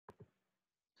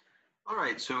All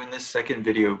right, so in this second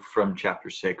video from chapter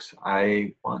 6,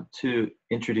 I want to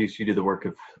introduce you to the work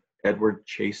of Edward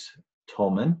Chase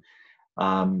Tolman.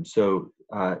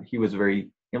 He was a very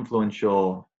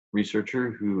influential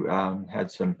researcher who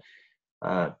had some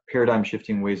paradigm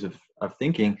shifting ways of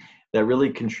thinking that really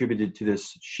contributed to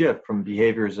this shift from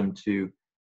behaviorism to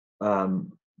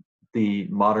um, the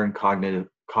modern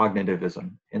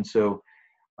cognitivism.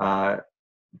 Uh,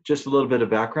 just a little bit of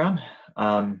background.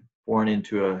 Born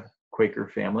into a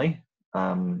Quaker family,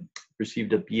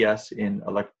 received a BS in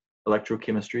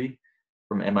electrochemistry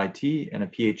from MIT and a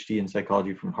PhD in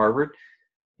psychology from Harvard.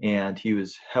 And he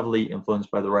was heavily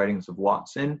influenced by the writings of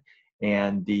Watson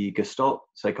and the Gestalt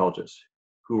psychologists,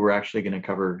 who we're actually going to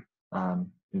cover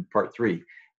in part 3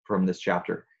 from this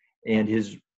chapter. And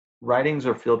his writings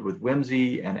are filled with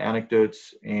whimsy and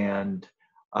anecdotes. And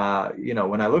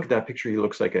when I look at that picture, he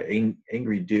looks like an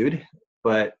angry dude,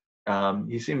 but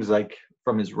he seems like,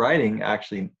 from his writing,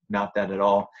 actually not that at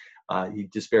all. He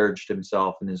disparaged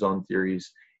himself and his own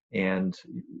theories, and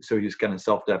so he's kind of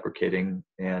self-deprecating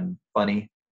and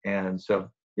funny. And so,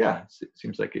 yeah, it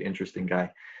seems like an interesting guy.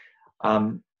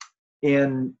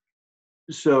 And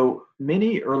so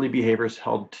many early behaviorists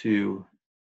held to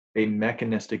a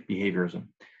mechanistic behaviorism.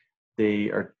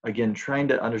 They are, again, trying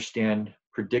to understand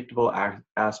predictable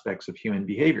aspects of human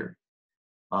behavior.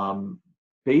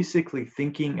 Basically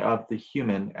thinking of the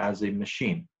human as a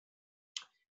machine.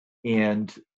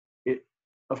 And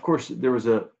of course,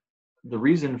 the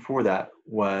reason for that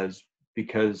was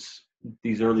because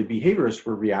these early behaviorists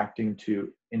were reacting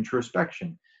to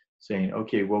introspection, saying,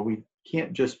 okay, well, we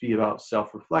can't just be about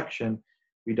self-reflection.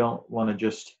 We don't want to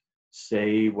just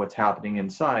say what's happening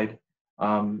inside.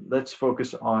 Let's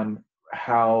focus on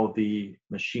how the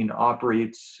machine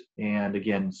operates, and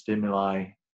again, stimuli,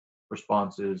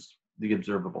 responses, the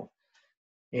observable.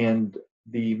 And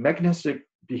the mechanistic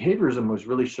behaviorism was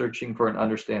really searching for an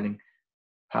understanding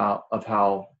of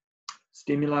how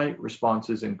stimuli,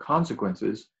 responses, and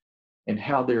consequences, and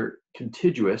how they're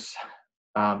contiguous,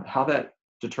 how that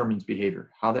determines behavior,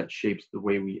 how that shapes the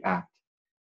way we act.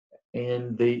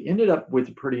 And they ended up with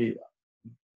a pretty,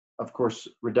 of course,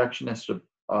 reductionist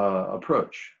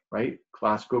approach, right?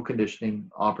 Classical conditioning,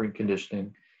 operant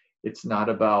conditioning. It's not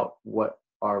about what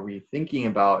are we thinking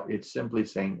about. It's simply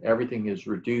saying everything is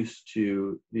reduced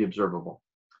to the observable.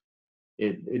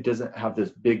 It doesn't have this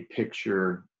big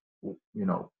picture,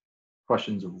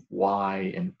 questions of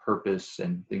why and purpose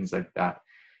and things like that.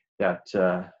 That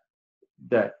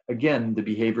again, the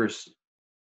behaviorists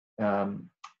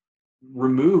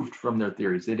removed from their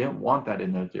theories. They didn't want that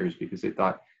in their theories because they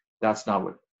thought that's not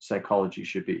what psychology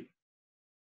should be.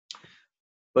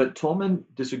 But Tolman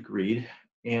disagreed,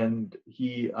 and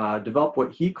he developed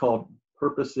what he called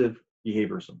purposive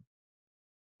behaviorism.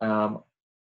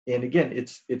 And again,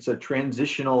 it's a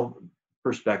transitional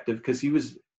perspective because he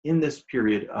was in this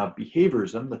period of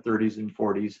behaviorism, the 30s and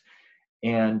 40s,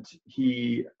 and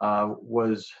he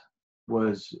was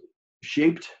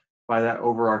shaped by that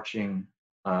overarching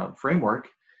framework,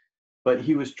 but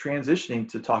he was transitioning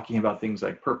to talking about things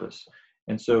like purpose.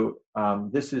 And so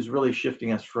this is really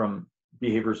shifting us from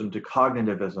behaviorism to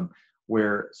cognitivism,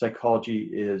 where psychology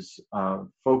is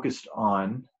focused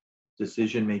on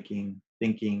decision-making,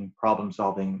 thinking,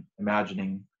 problem-solving,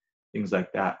 imagining, things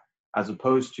like that, as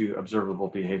opposed to observable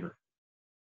behavior.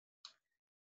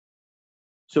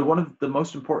 So one of the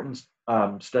most important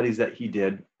studies that he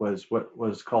did was what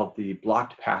was called the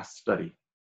blocked path study.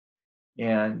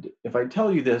 And if I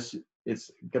tell you this, it's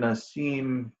going to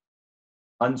seem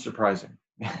unsurprising.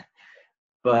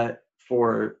 But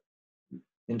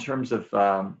in terms of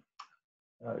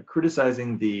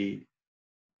criticizing the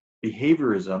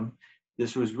behaviorism,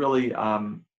 this was really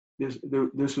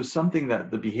this was something that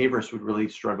the behaviorists would really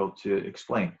struggle to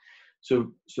explain.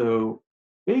 So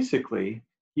basically,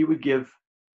 he would give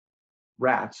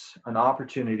rats an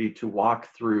opportunity to walk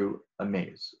through a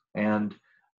maze. And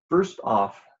first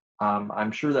off,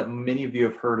 I'm sure that many of you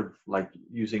have heard of like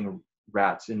using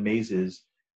rats in mazes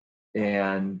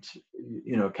and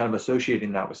kind of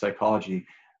associating that with psychology.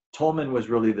 Tolman was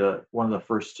really one of the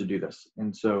first to do this.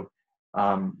 And so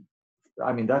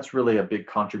that's really a big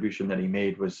contribution that he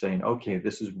made, was saying, okay,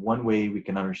 this is one way we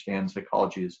can understand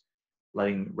psychology, is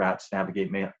letting rats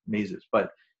navigate mazes.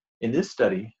 But in this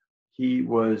study, he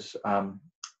was,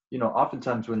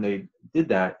 oftentimes when they did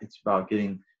that, it's about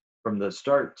getting from the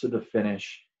start to the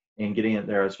finish and getting it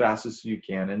there as fast as you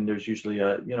can. And there's usually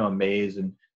a maze,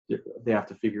 and they have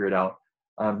to figure it out.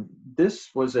 This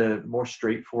was a more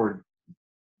straightforward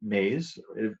maze.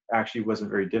 It actually wasn't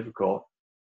very difficult.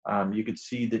 You could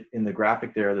see that in the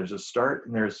graphic there's a start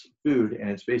and there's food, and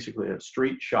it's basically a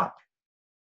straight shot.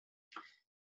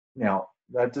 Now,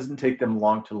 that doesn't take them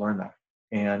long to learn that.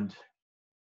 And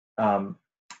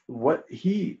what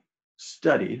he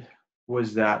studied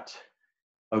was that,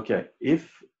 okay, if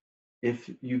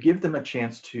you give them a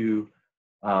chance to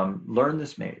learn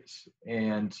this maze,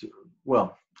 and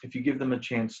well, if you give them a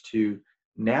chance to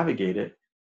navigate it,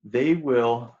 they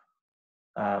will,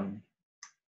 um,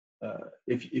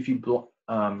 if you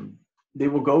they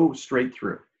will go straight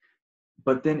through.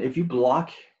 But then if you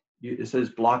block, it says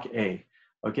block A.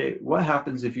 Okay, what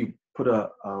happens if you put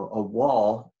a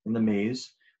wall in the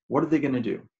maze? What are they going to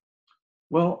do?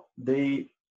 Well, they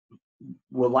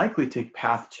will likely take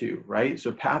path 2, right?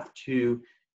 So path 2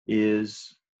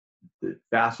 is the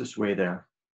fastest way there.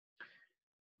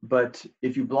 But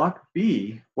if you block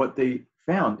B, what they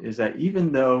found is that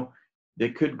even though they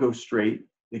could go straight,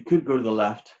 they could go to the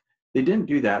left, they didn't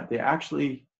do that. They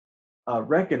actually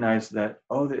recognized that,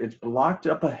 oh, it's blocked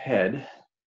up ahead.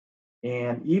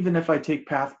 And even if I take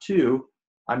path 2,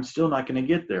 I'm still not going to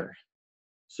get there.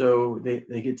 So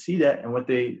they could see that. And what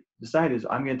they decided is,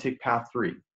 I'm going to take path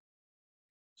 3.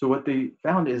 So what they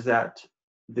found is that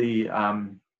they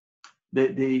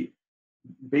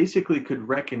basically could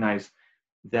recognize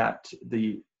that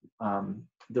the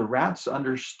rats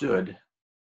understood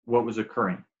what was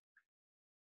occurring.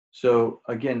 So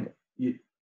again,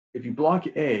 if you block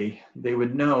A, they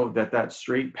would know that that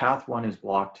straight path 1 is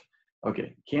blocked.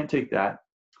 Okay, can't take that.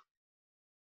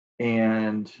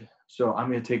 And so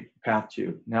I'm going to take path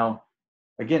 2. Now,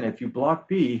 again, if you block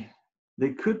B, they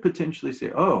could potentially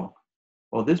say, oh,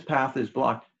 well, this path is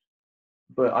blocked,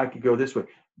 but I could go this way.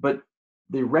 But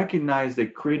they recognized, they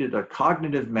created a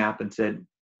cognitive map and said,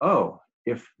 oh,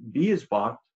 if B is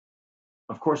blocked,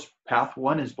 of course, path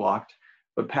 1 is blocked,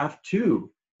 but path 2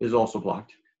 is also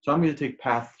blocked. So I'm going to take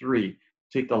path 3,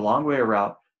 take the long way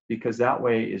around, because that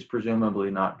way is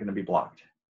presumably not going to be blocked.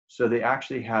 So they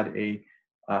actually had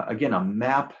again, a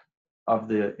map of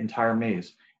the entire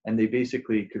maze, and they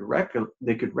basically could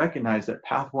recognize that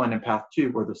path 1 and path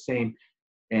 2 were the same,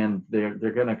 and they're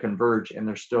going to converge, and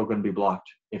they're still going to be blocked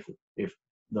if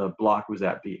the block was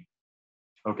at B.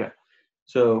 Okay,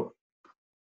 so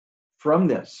from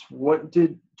this, what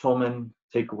did Tolman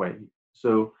take away?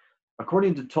 So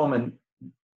according to Tolman,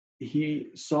 he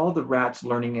saw the rats'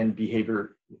 learning and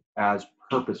behavior as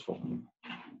purposeful.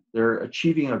 They're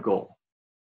achieving a goal.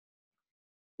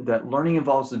 That learning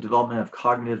involves the development of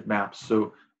cognitive maps.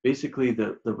 So basically,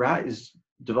 the rat is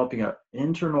developing an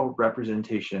internal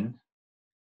representation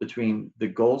between the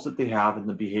goals that they have and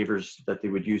the behaviors that they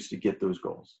would use to get those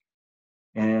goals.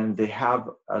 And they have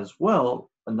as well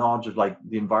a knowledge of like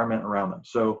the environment around them.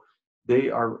 So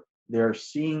they're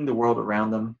seeing the world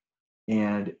around them.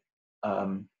 And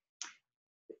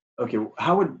okay,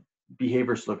 how would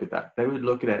behaviors look at that? They would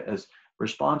look at it as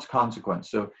response consequence.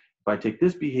 So if I take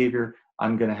this behavior,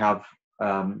 I'm going to have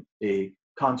a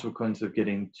consequence of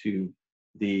getting to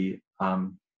the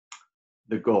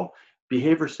goal.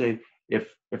 Behaviors say if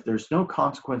there's no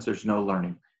consequence, there's no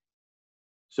learning.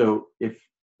 So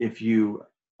if you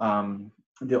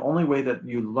the only way that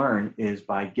you learn is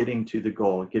by getting to the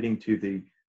goal, getting to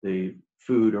the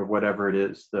food or whatever it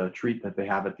is, the treat that they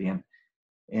have at the end,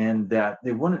 and that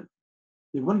they wouldn't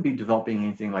be developing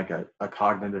anything like a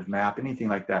cognitive map, anything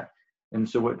like that. And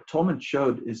so what Tolman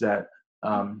showed is that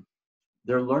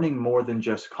they're learning more than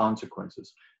just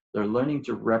consequences. They're learning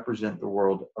to represent the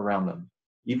world around them.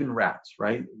 Even rats,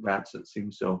 right? Rats that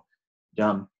seem so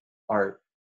dumb are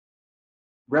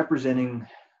representing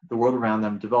the world around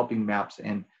them, developing maps,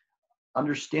 and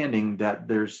understanding that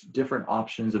there's different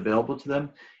options available to them,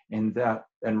 and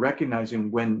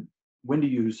recognizing when to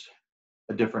use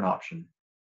a different option.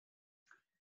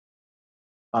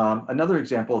 Another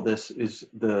example of this is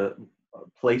the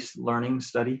place learning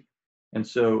study. And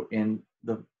so in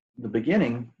the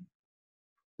beginning,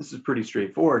 this is pretty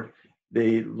straightforward.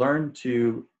 They learn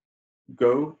to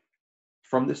go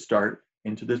from the start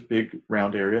into this big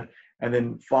round area, and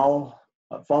then follow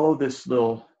this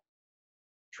little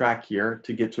track here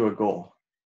to get to a goal.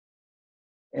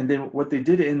 And then what they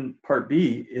did in part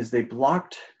B is they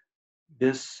blocked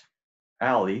this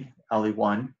alley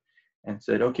 1, and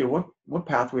said, okay, what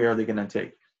pathway are they going to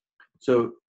take?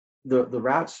 So the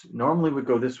rats normally would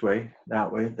go this way,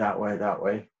 that way, that way, that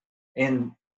way.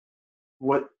 And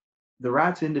what the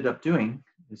rats ended up doing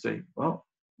is say, well,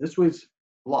 this way's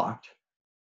blocked,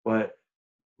 but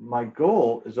my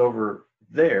goal is over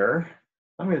there.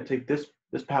 I'm going to take this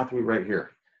pathway right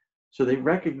here. So they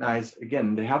recognize,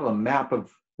 again, they have a map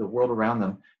of the world around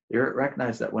them. They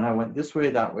recognize that when I went this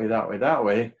way, that way, that way, that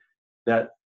way, that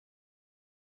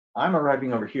I'm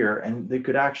arriving over here, and they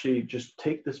could actually just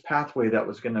take this pathway that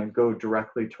was going to go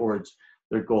directly towards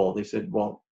their goal. They said,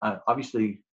 well,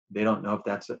 Obviously, they don't know if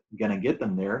that's going to get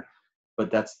them there,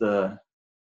 but that's a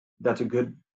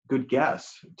good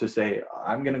guess to say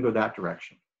I'm going to go that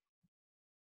direction.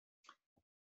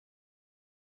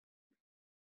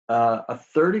 A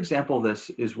third example of this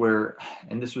is where,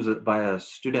 and this was by a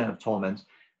student of Tolman's,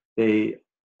 they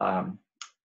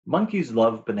monkeys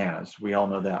love bananas. We all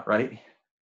know that, right?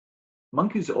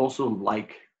 Monkeys also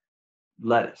like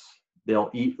lettuce.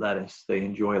 They'll eat lettuce. They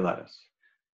enjoy lettuce.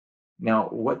 Now,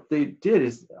 what they did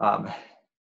is,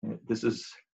 this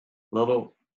is a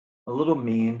little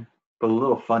mean, but a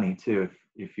little funny too,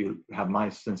 if you have my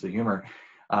sense of humor.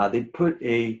 They put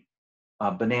a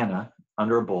banana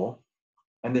under a bowl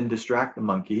and then distract the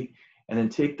monkey and then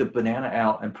take the banana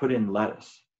out and put in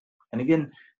lettuce. And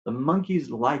again, the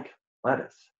monkeys like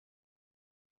lettuce,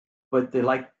 but they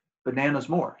like bananas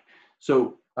more.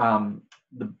 So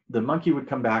the monkey would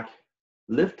come back,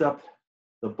 lift up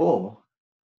the bowl,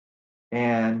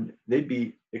 and they'd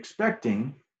be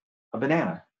expecting a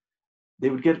banana. They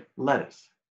would get lettuce.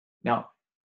 Now,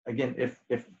 again,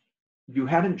 if you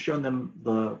hadn't shown them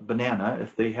the banana,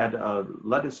 if they had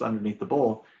lettuce underneath the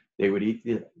bowl, they would eat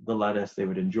the lettuce, they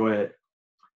would enjoy it,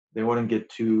 they wouldn't get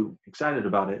too excited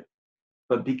about it.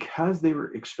 But because they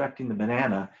were expecting the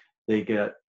banana, they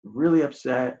get really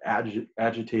upset,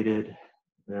 agitated,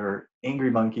 they're angry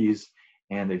monkeys,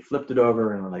 and they flipped it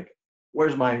over and were like,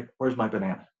 where's my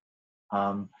banana?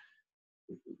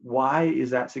 Why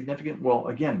is that significant? Well,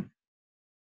 again,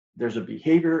 there's a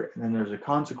behavior and then there's a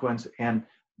consequence, and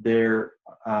there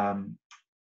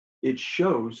it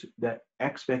shows that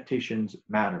expectations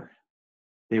matter.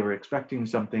 They were expecting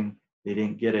something, they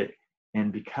didn't get it,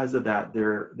 and because of that,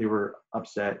 they were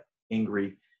upset,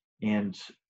 angry, and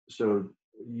so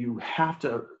you have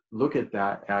to look at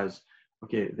that as,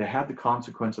 okay, they had the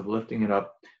consequence of lifting it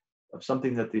up, of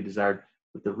something that they desired,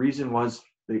 but the reason was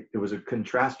it was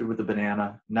contrasted with the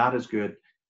banana, not as good,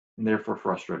 and therefore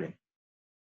frustrating.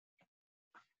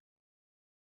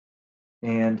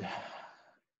 And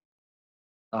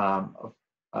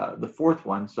the fourth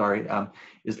one, sorry,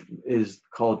 is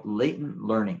called latent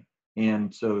learning.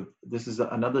 And so this is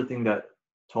another thing that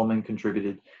Tolman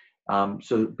contributed.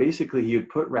 So basically, he would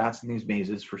put rats in these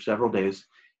mazes for several days,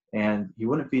 and he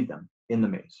wouldn't feed them in the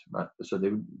maze. Right? So they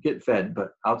would get fed,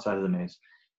 but outside of the maze.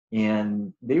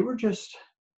 And they were just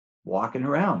walking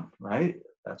around, right?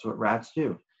 That's what rats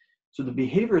do. So the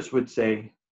behaviorists would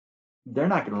say, they're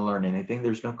not going to learn anything.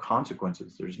 There's no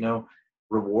consequences. There's no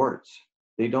rewards.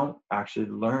 They don't actually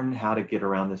learn how to get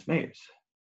around this maze.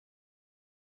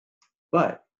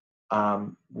 But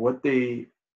what they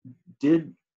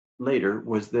did later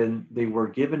was then they were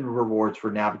given rewards for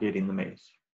navigating the maze.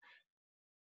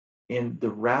 And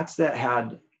the rats that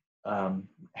had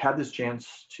this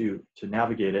chance to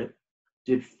navigate it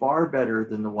did far better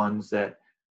than the ones that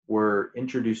were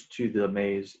introduced to the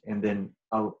maze and then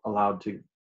allowed to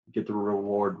get the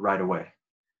reward right away.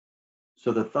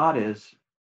 So the thought is,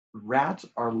 rats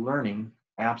are learning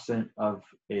absent of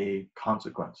a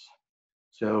consequence.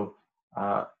 So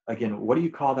again, what do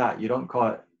you call that? You don't call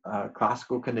it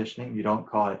classical conditioning. You don't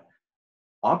call it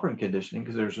operant conditioning,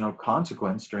 because there's no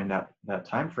consequence during that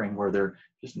time frame where they're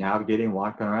just navigating,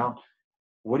 walking around.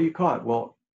 What do you call it?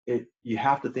 Well, you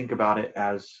have to think about it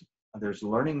as there's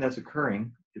learning that's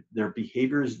occurring. Their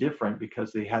behavior is different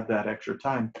because they had that extra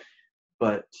time.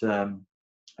 But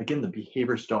again, the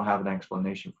behaviors don't have an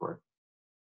explanation for it.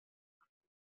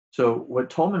 So what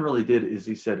Tolman really did is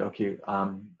he said, okay,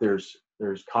 there's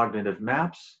cognitive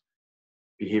maps,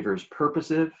 behavior is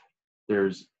purposive,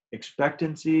 there's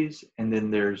expectancies, and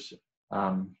then there's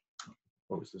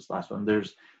what was this last one?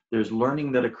 There's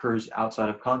learning that occurs outside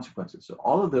of consequences. So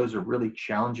all of those are really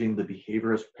challenging the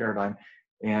behaviorist paradigm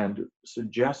and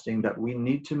suggesting that we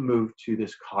need to move to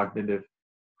this cognitive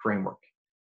framework.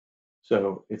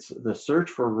 So it's the search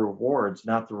for rewards,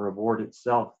 not the reward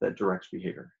itself, that directs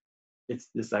behavior. It's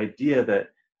this idea that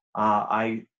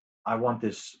I want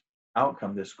this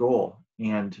outcome, this goal,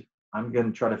 and I'm going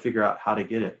to try to figure out how to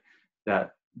get it.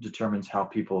 That determines how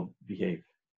people behave,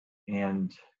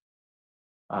 and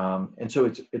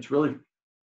so it's really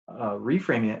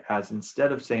reframing it as,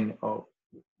 instead of saying, oh,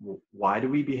 why do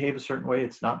we behave a certain way?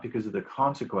 It's not because of the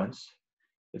consequence,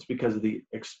 it's because of the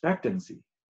expectancy.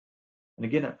 And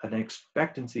again, an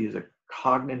expectancy is a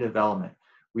cognitive element.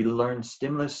 We learn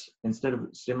stimulus instead of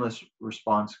stimulus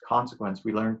response consequence.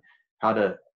 We learn how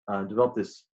to develop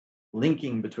this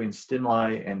linking between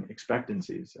stimuli and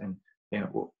expectancies. And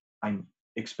well, I'm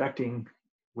expecting,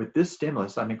 with this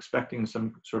stimulus, I'm expecting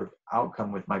some sort of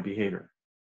outcome with my behavior.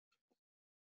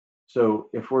 So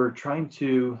if we're trying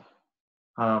to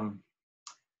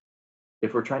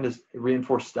if we're trying to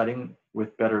reinforce studying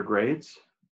with better grades,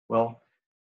 well,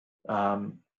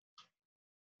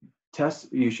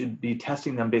 you should be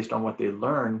testing them based on what they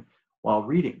learn while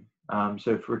reading.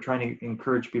 So if we're trying to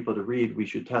encourage people to read, we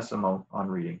should test them on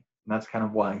reading. And that's kind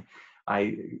of why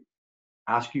I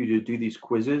ask you to do these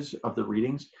quizzes of the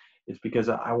readings. It's because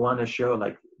I want to show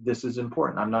like this is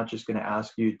important. I'm not just going to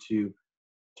ask you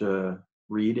to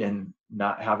read and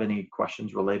not have any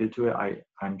questions related to it.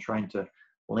 I'm trying to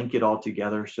link it all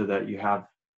together so that you have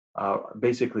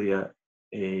basically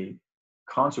a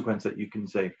consequence that you can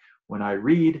say, when I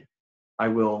read, I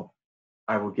will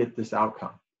get this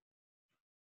outcome.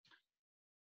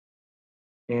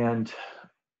 And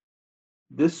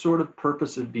this sort of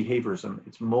purposive behaviorism,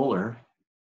 it's molar,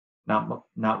 not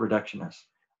reductionist.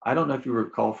 I don't know if you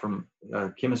recall from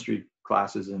chemistry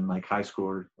classes in like high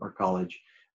school or college,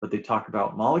 but they talk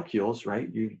about molecules, right?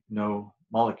 You know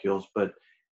molecules, but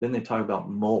then they talk about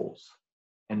moles.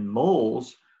 And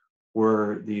moles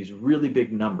were these really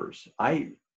big numbers.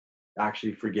 I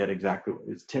actually forget exactly,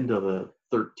 it's 10 to the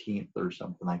 13th or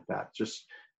something like that. Just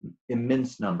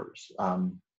immense numbers,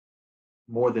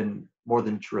 more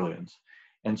than trillions.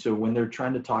 And so when they're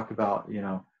trying to talk about, you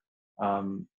know,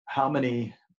 how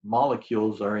many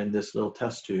molecules are in this little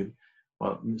test tube,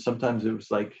 well, sometimes it was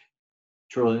like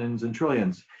trillions and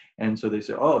trillions. And so they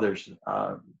say, oh, there's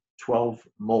 12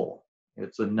 mole.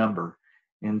 It's a number.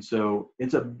 And so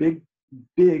it's a big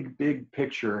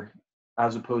picture,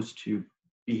 as opposed to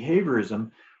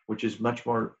behaviorism, which is much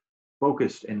more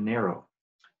focused and narrow.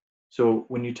 So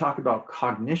when you talk about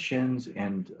cognitions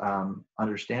and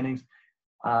understandings,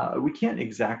 we can't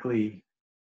exactly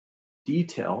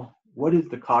detail what is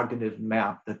the cognitive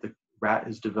map that the rat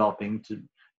is developing to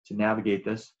navigate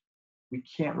this. We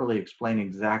can't really explain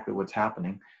exactly what's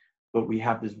happening, but we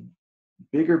have this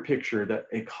bigger picture that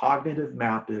a cognitive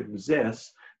map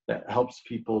exists that helps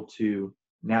people to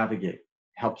navigate,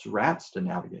 helps rats to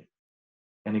navigate.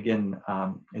 And again,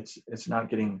 it's not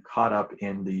getting caught up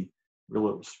in the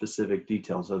real specific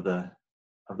details of the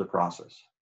process.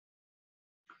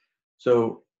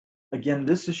 So again,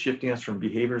 this is shifting us from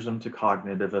behaviorism to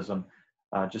cognitivism.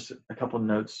 Just a couple of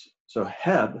notes. So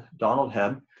Donald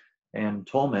Hebb, and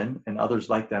Tolman and others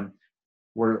like them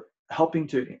were helping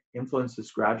to influence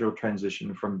this gradual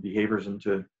transition from behaviorism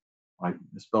to, I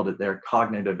spelled it there,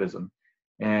 cognitivism.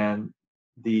 And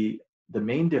the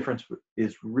main difference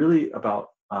is really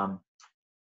about,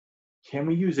 can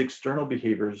we use external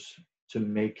behaviors to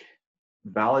make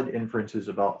valid inferences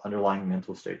about underlying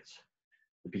mental states?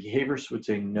 The behaviorists would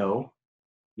say, no,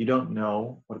 you don't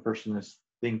know what a person is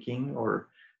thinking or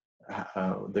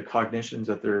the cognitions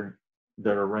that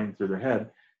are running through their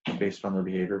head based on their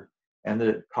behavior. And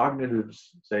the cognitives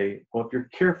say, well, if you're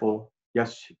careful,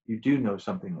 yes, you do know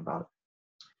something about it.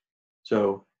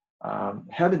 So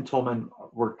Hebb and Tolman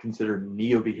were considered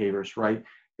neo-behaviorists, right?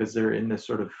 Because they're in this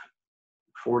sort of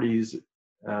 40s.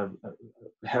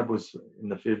 Hebb was in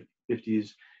the 50s.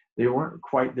 They weren't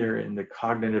quite there in the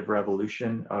cognitive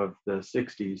revolution of the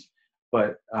 60s,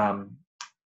 but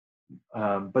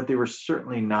they were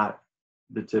certainly not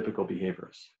the typical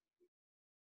behaviorists.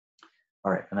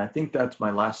 All right, and I think that's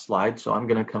my last slide, so I'm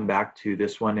going to come back to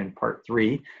this one in part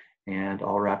 3, and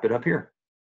I'll wrap it up here.